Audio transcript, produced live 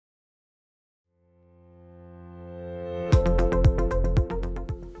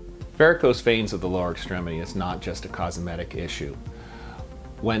Varicose veins of the lower extremity is not just a cosmetic issue.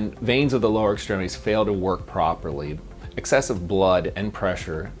 When veins of the lower extremities fail to work properly, excessive blood and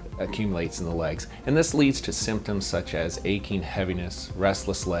pressure accumulates in the legs, and this leads to symptoms such as aching, heaviness,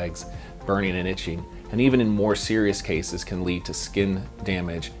 restless legs, burning and itching, and even in more serious cases can lead to skin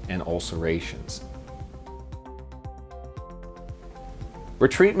damage and ulcerations.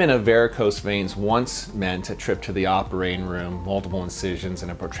 Retreatment of varicose veins once meant a trip to the operating room, multiple incisions,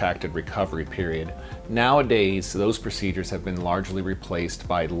 and a protracted recovery period. Nowadays, those procedures have been largely replaced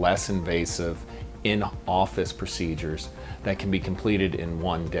by less invasive in-office procedures that can be completed in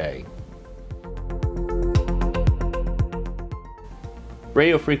one day.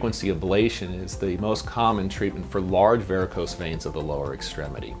 Radiofrequency ablation is the most common treatment for large varicose veins of the lower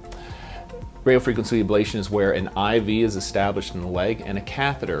extremity. Radiofrequency ablation is where an IV is established in the leg and a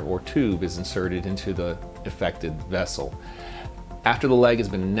catheter or tube is inserted into the affected vessel. After the leg has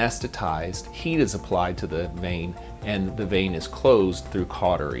been anesthetized, heat is applied to the vein and the vein is closed through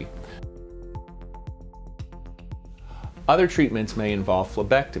cautery. Other treatments may involve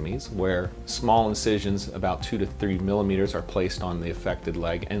phlebectomies, where small incisions about 2 to 3 millimeters are placed on the affected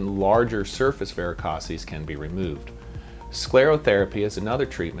leg and larger surface varicoses can be removed. Sclerotherapy is another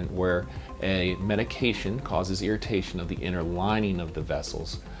treatment where a medication causes irritation of the inner lining of the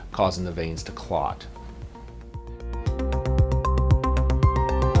vessels, causing the veins to clot.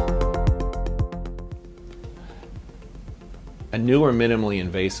 A newer minimally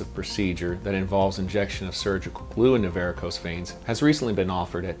invasive procedure that involves injection of surgical glue into varicose veins has recently been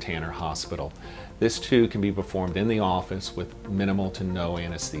offered at Tanner Hospital. This too can be performed in the office with minimal to no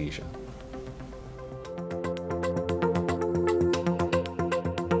anesthesia.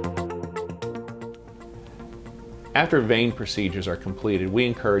 After vein procedures are completed, we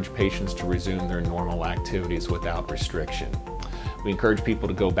encourage patients to resume their normal activities without restriction. We encourage people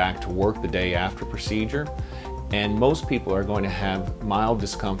to go back to work the day after procedure, and most people are going to have mild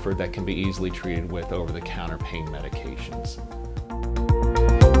discomfort that can be easily treated with over-the-counter pain medications.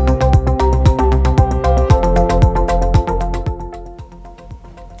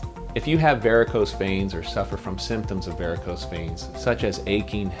 If you have varicose veins or suffer from symptoms of varicose veins, such as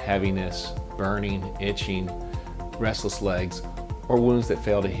aching, heaviness, burning, itching, restless legs, or wounds that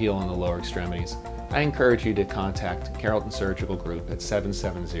fail to heal in the lower extremities, I encourage you to contact Carrollton Surgical Group at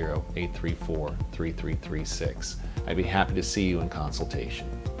 770-834-3336. I'd be happy to see you in consultation.